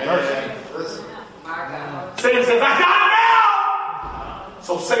 Satan says, I got it now!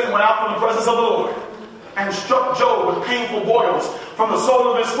 So Satan went out from the presence of the Lord and struck Job with painful boils from the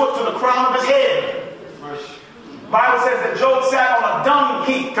sole of his foot to the crown of his head. The Bible says that Job sat on a dung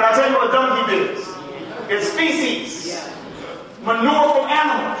heap. Can I tell you what a dung heap is? It's feces, manure from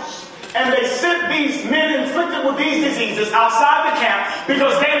animals. And they sent these men inflicted with these diseases outside the camp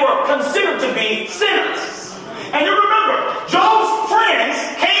because they were considered to be sinners. And you remember, Job's friends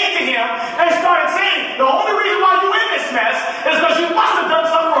came to him and started saying, the only reason why you're in this mess is because you must have done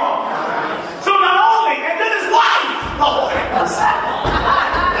something wrong. So not only, and then his wife,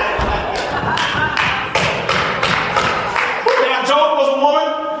 now Job was a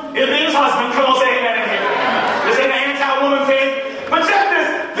woman, it'd be his husband. Come on, say amen in here. This ain't an anti-woman thing. But check this,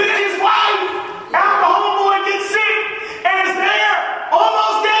 then his wife, after the homeboy gets sick and is there,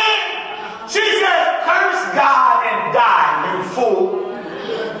 almost dead, she said, curse God and die, you fool.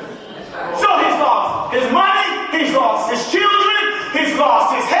 So he's lost his money, he's lost his children, he's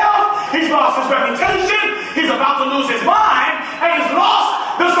lost his health, he's lost his reputation, he's about to lose his mind, and he's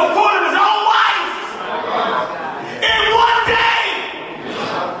lost the support of his own wife. In one day!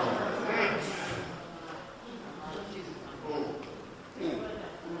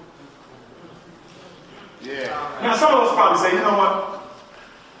 Now some of us probably say, you know what?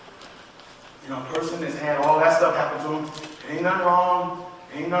 You know, a person has had all that stuff happen to him. Ain't nothing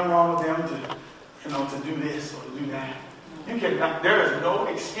wrong with them to do this or to do that. There is no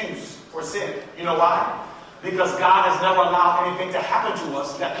excuse for sin. You know why? Because God has never allowed anything to happen to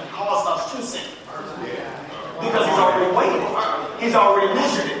us that could cause us to sin. Because he's already weighed it. He's already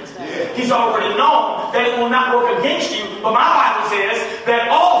measured it. He's already known that it will not work against you. But my Bible says that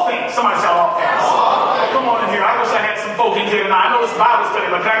all things, somebody say all things. Come on in here. I wish I had some folk in here tonight. I know it's Bible study,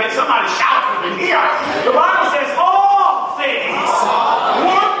 but can I get somebody shouting in here? The Bible says all things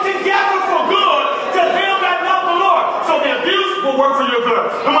work together for good to them that love the Lord. So the abuse will work for your good.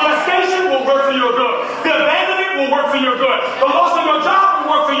 The molestation will work for your good. The abandonment will work for your good. The loss of your job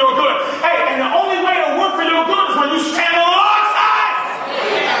will work for your good. Hey, and the only way to work for your good is when you stand on the Lord's side.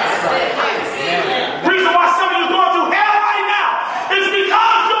 Reason why some of you are going through hell right now is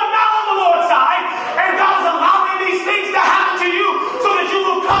because you're not on the Lord's side, and God is allowing these things to happen to you so that you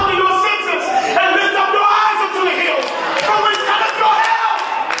will come to your senses and lift up your eyes unto the hills from which cometh your help.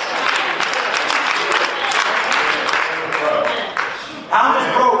 I'm just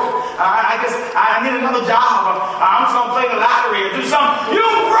broke. I guess I need another job. I'm just going to play the lottery or do something. You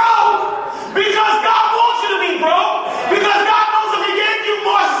broke because God wants you to be broke. Because God knows if he gave you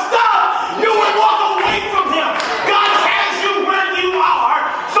more stuff, you would walk away from him. God has you where you are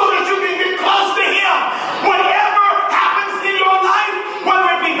so that you can get close to him. Whatever happens in your life,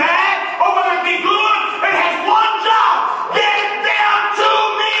 whether it be bad or whether it be good, it has one job. Get them to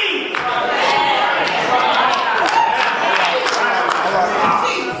me.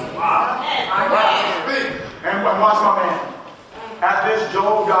 And watch my man. At this,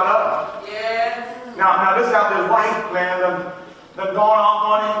 Job got up. Now this after his wife, man, them gone off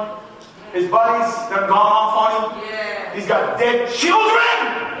on him. His buddies, them gone off on him. He's got dead children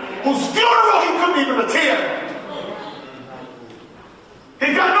whose funeral he couldn't even attend.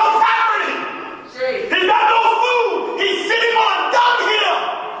 He's got no property. He's got no food. He's sitting on dunghill.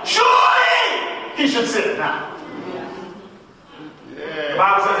 Surely he should sit now. The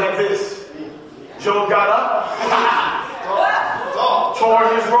Bible says that this. Job got up, tore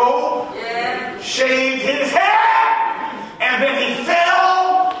his robe, shaved his hair, and then he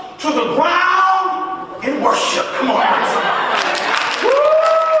fell to the ground in worship. Come on, somebody. Woo!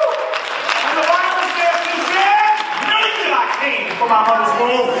 And the Bible says he said, naked I came from my mother's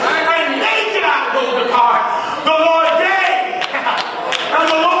womb, and naked I will depart. The Lord gave, and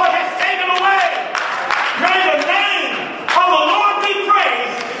the Lord has taken away. May the name of the Lord be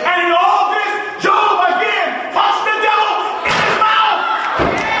praised. And in all this, Job again punched the devil in his mouth.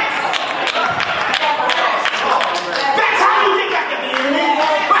 That's how you get back at the enemy.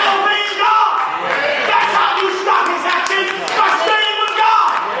 By obeying God. That's how you stop his action. By staying with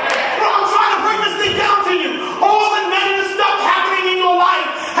God. Well, I'm trying to bring this thing down to you. All the negative stuff happening in your life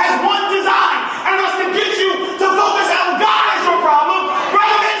has one design, and that's to get you to focus on God as your problem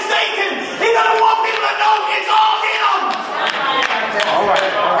rather than Satan. He doesn't want people to know it's all him. All right.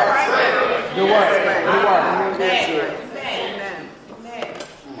 Good work.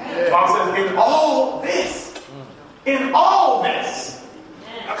 The Bible says, in all this.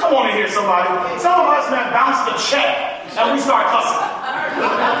 Now, come on in here, somebody. Some of us, man, bounce the check and we start cussing.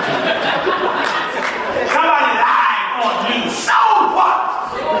 Somebody lied on you. So what?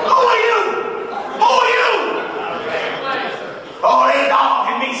 Who are you? Oh, they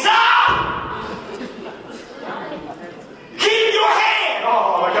dogging me. So keep your head.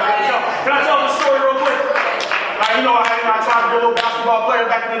 Oh, my God. Can I tell the story real quick? You know, I tried to be a little basketball player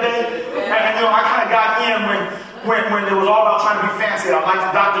back in the day. And you know, I kind of got in when it was all about trying to be fancy. I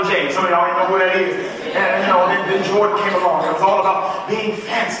liked Dr. J. Some of y'all ain't know who that is. And, you know, then Jordan came along. It was all about being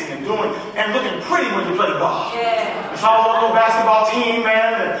fancy and doing and looking pretty when you play golf. Yeah. It's all a little basketball team,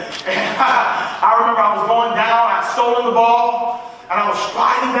 man. And I remember I was going down. I'd stolen the ball. And I was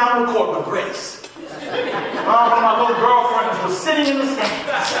striding down the court with grace. One of my little girlfriends was sitting in the stands.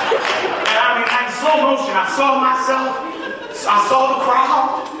 And I mean, in slow motion, I saw myself. I saw the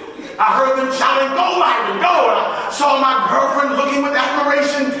crowd. I heard them shouting, "Go, Myron, go!" And I saw my girlfriend looking with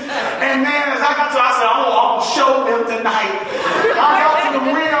admiration. And man, as I got to, I said, "I'm gonna show them tonight." I got to the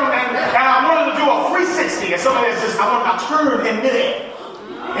rim and I wanted to do a 360. And somebody says, I turned in midair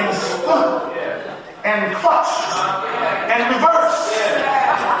and spun and clutched and reversed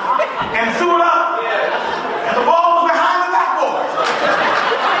and threw it up. And the ball was behind the backboard.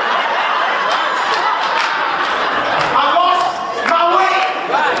 I lost my way.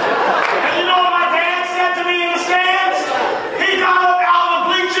 And you know what my dad said to me in the stands? He got up out of the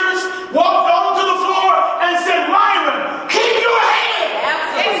bleachers, walked onto the floor, and said, "Myron, keep your head."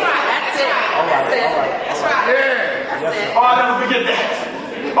 That's right. Yeah. Oh, I'll never forget that.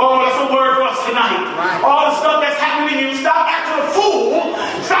 Oh, that's a word for us tonight. All the stuff that's happening to you, stop acting a fool.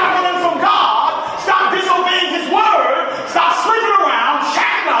 Stop running from God. Stop disobeying His word. Stop sleeping around,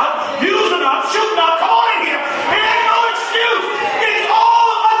 shacking up, using up, shooting up. Come on in here. It ain't no excuse. It's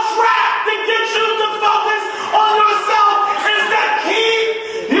all a trap to get you to focus on yourself instead.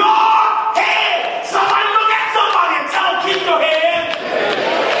 Keep your head. Somebody look at somebody and tell them, keep your head.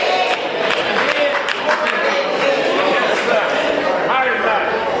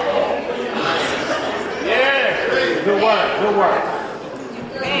 Good work.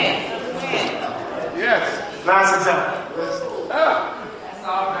 Yes. Last example. That's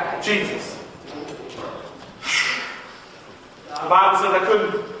all right. Jesus. The Bible says I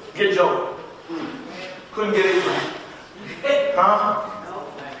couldn't get Job. Couldn't get Abraham. Huh?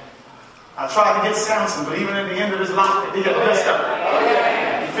 I tried to get Samson, but even at the end of his life, he got messed up.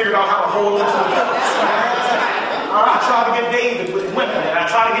 He figured out how to hold on to it. I tried to get David with women, and I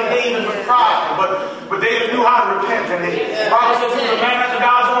tried to get David with pride, but David knew how to repent. And the Bible says he was a man after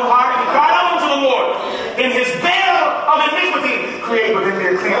God's own heart, and he cried out unto the Lord. In his bed of iniquity, create within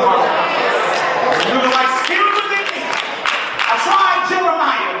me a clean heart. Renew the right spirit within me. I tried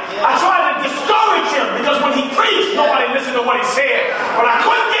Jeremiah. I tried to discourage him because when he preached, nobody listened to what he said. But I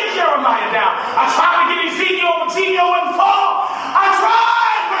couldn't get Jeremiah down. I tried to get Ezekiel, but Ezekiel wouldn't fall. I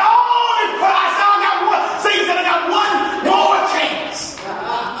tried, but I said I got one. Satan said I got one more chance.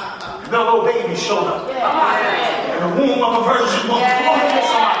 The little baby showed up in the womb of a virgin woman.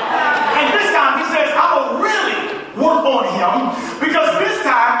 And this time he says, I will really work on him because this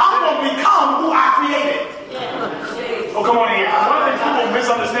time I'm going to become who I created. Oh, come on in here. One of the things people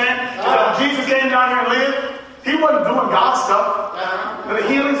misunderstand is that when Jesus came down here and lived, he wasn't doing God stuff, the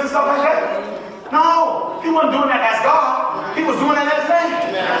healings and stuff like that. No, he wasn't doing that as God. He was doing that as man.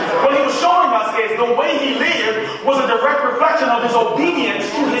 What he was showing us is the way he lived was a direct reflection of his obedience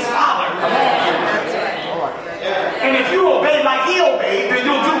to his father. And if you obey like he obeyed, then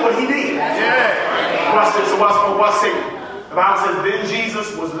you'll do what he did. Watch this. So watch Satan. The Bible says, then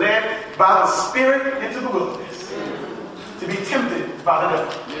Jesus was led by the Spirit into the wilderness to be tempted by the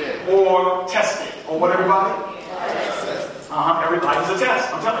devil, or tested, or what, everybody? Everybody's a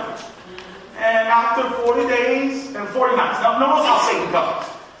test, I'm telling you. And after 40 days and 40 nights, now notice how Satan comes.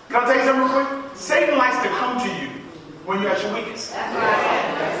 Can I tell you something real quick? Satan likes to come to you when you're at your weakest.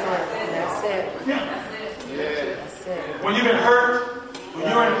 That's it. Yeah. When you've been hurt, when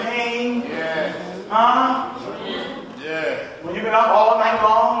you're in pain, when you've been up all night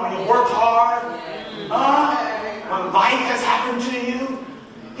long, when you worked hard, when life has happened to you,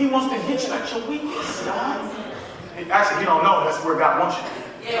 he wants to get you at your weakest. Actually, you don't know that's where God wants you.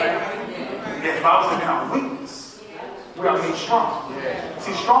 The Bible says in our weakness, we are made strong.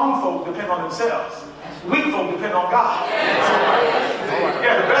 See, strong folk depend on themselves. Weak folk depend on God.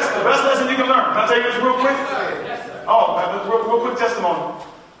 The best lesson you can learn. Can I tell you this real quick? Real quick testimony.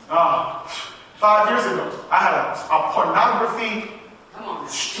 5 years ago, I had a pornography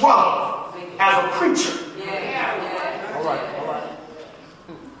struggle as a preacher. All right.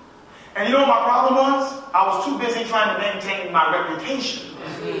 And you know what my problem was? I was too busy trying to maintain my reputation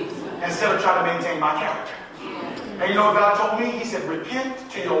instead of trying to maintain my character. And you know what God told me? He said, repent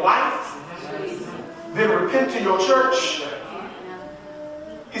to your wife, then repent to your church.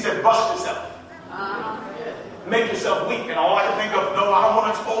 He said, bust yourself. Make yourself weak. And all I can think of, no, I don't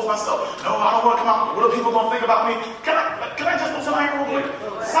want to expose myself. No, I don't want to come out. What are people going to think about me? Can I just put something real quick?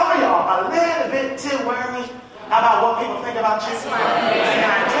 Some of y'all are a little bit too worried about what people think about you. Can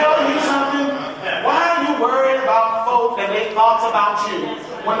I tell you something? Why are you worried about folk and their thoughts about you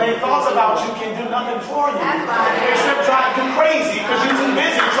when their thoughts about you can do nothing for you except drive you crazy because you're too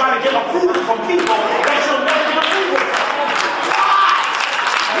busy trying to get approval from people that you'll never get approval from? Why?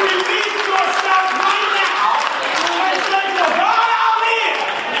 Release yourself right now and say, "For God, I'll live."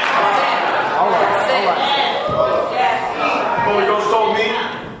 All right. Holy Ghost told me,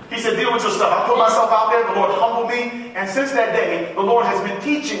 he said, deal with your stuff. I put myself out there, the Lord humbled me, and since that day, the Lord has been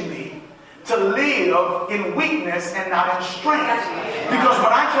teaching me to live in weakness and not in strength. Because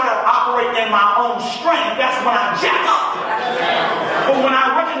when I try to operate in my own strength, that's when I jack up. But when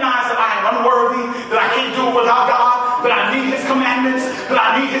I recognize that I am unworthy, that I can't do it without God, that I need his commandments, that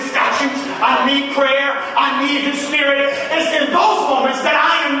I need his statutes, I need prayer, I need his spirit, it's in those moments that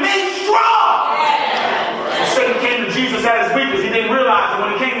I am made strong. Satan came to Jesus at his weakness. He didn't realize that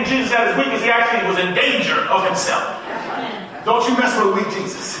when he came to Jesus at his weakness, he actually was in danger of himself. Don't you mess with a weak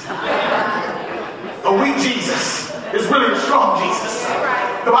Jesus. A weak Jesus is really a strong Jesus.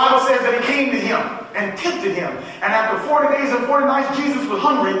 The Bible says that he came to him and tempted him. And after 40 days and 40 nights, Jesus was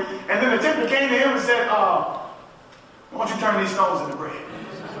hungry. And then the tempter came to him and said, why don't you turn these stones into bread?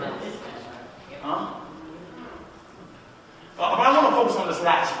 But I want to focus on this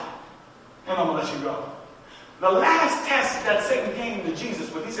last one. And I'm going to let you go. The last test that Satan came to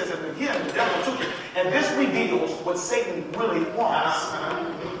Jesus with, he says, and again, the devil took it. And this reveals what Satan really wants.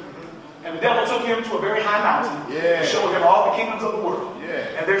 And the devil took him to a very high mountain and showed him all the kingdoms of the world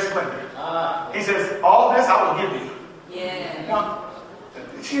and their splendor. He says, all this I will give you. Now,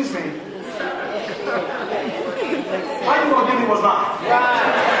 excuse me. Why are you going to give me what's mine?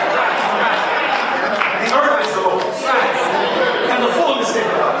 The earth is the Lord's. And the fullness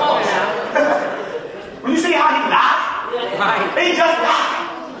thereof. When you see how he lied, he just lied.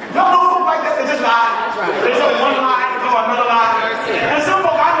 Y'all know folk like that, they just lie. They tell one lie, they tell another lie. And some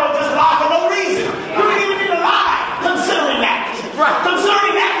folk I know just lie for no reason. You didn't even need to lie considering that.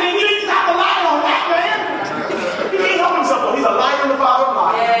 Concerning that, man, you didn't have to lie on that, man. He can't help himself, though. He's a liar and the father of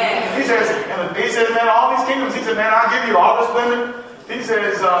lies. He says, man, all these kingdoms, he said, man, I'll give you all this splendor. He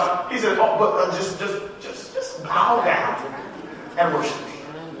says, but just bow down and worship me.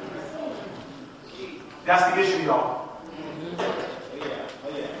 That's the issue, y'all.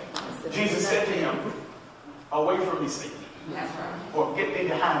 Jesus said to him, away from me, Satan. Or get thee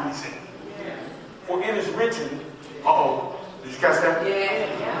behind me, Satan. For it is written, did you catch that? Did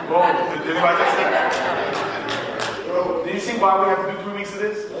anybody catch that? Do you see why we have to do 3 weeks of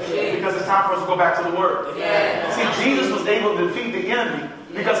this? Because it's time for us to go back to the Word. See, Jesus was able to defeat the enemy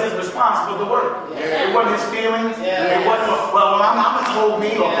because his response was the Word. It wasn't his feelings. It wasn't, well, my mama told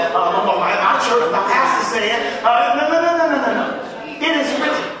me, or my church, my pastor said. No. It is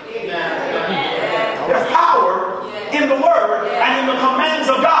written. There's power in the Word and in the commands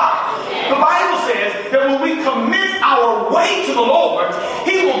of God. The Bible says that when we commit our way to the Lord,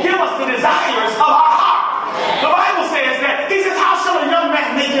 he will give us the desires of our heart. The Bible says that, he says, how shall a young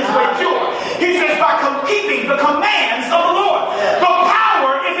man make his way pure? He says, by keeping the commands of the Lord. The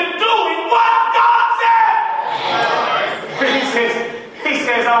power is in doing what God said. He says,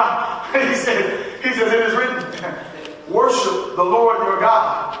 it is written, worship the Lord your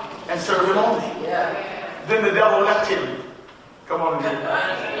God and serve him only. Then the devil left him. Come on in here.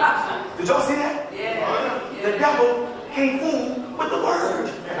 Did y'all see that? The devil can't fool with the word.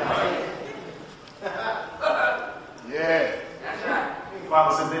 Yeah. The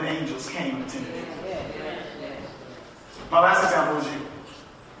Bible says then angels came and attended him. My last example is you.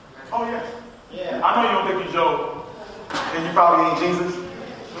 Oh, yeah. I know you don't think you're Job, and you probably ain't Jesus,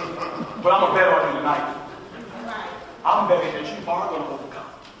 but I'm going to bet on you tonight. I'm betting that you are going to overcome.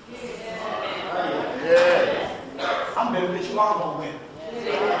 Yeah. I'm betting that you are going to win.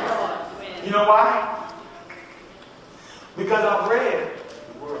 You know why? Because I've read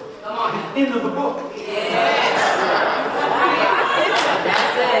the end of the book.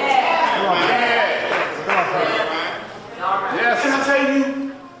 That's it. Yes. Can I tell you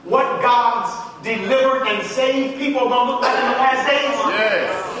what God's delivered and saved people are going to look like in the last days? Yes.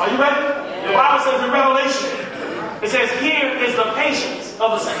 Are you ready? The Bible says in Revelation, it says, here is the patience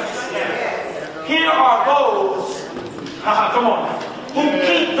of the saints. Here are those, come on, who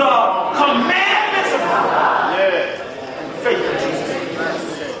keep the commandments of God. Faith in Jesus.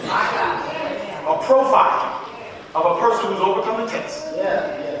 A profile of a person who's overcome the test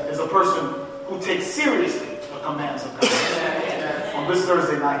is a person who takes seriously the commands of God. On this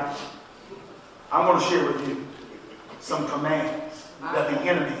Thursday night, I'm going to share with you some commands that the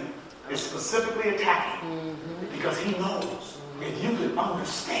enemy is specifically attacking because he knows if you can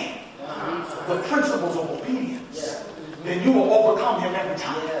understand the principles of obedience, then you will overcome him every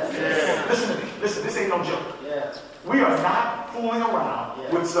time. Listen to me. Listen, this ain't no joke. We are not fooling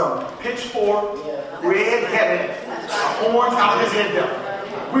around with some pitchfork, red-headed, horns out of his head devil.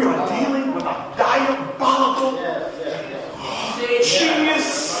 We are dealing with a diabolical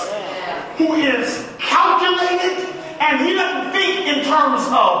genius who is calculated, and he doesn't think in terms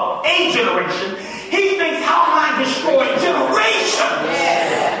of a generation. He thinks, how can I destroy generations?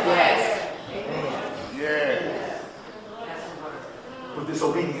 With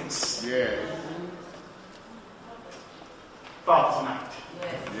disobedience. Father, tonight.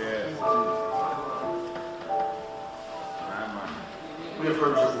 We have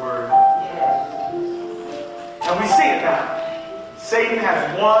heard your word. And we see it now. Satan has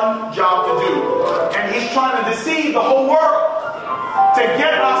one job to do, and he's trying to deceive the whole world to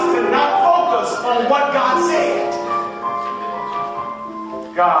get us to not focus on what God said.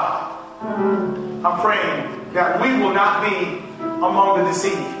 God, I'm praying that we will not be among the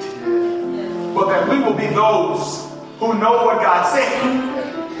deceived, but that we will be those who know what God said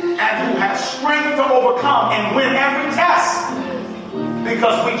and who have strength to overcome and win every test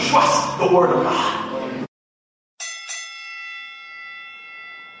because we trust the word of God.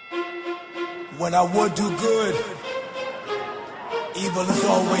 When I would do good, evil is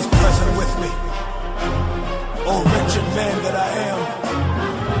always present with me. Oh, wretched man that I am,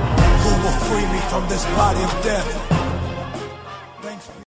 who will free me from this body of death?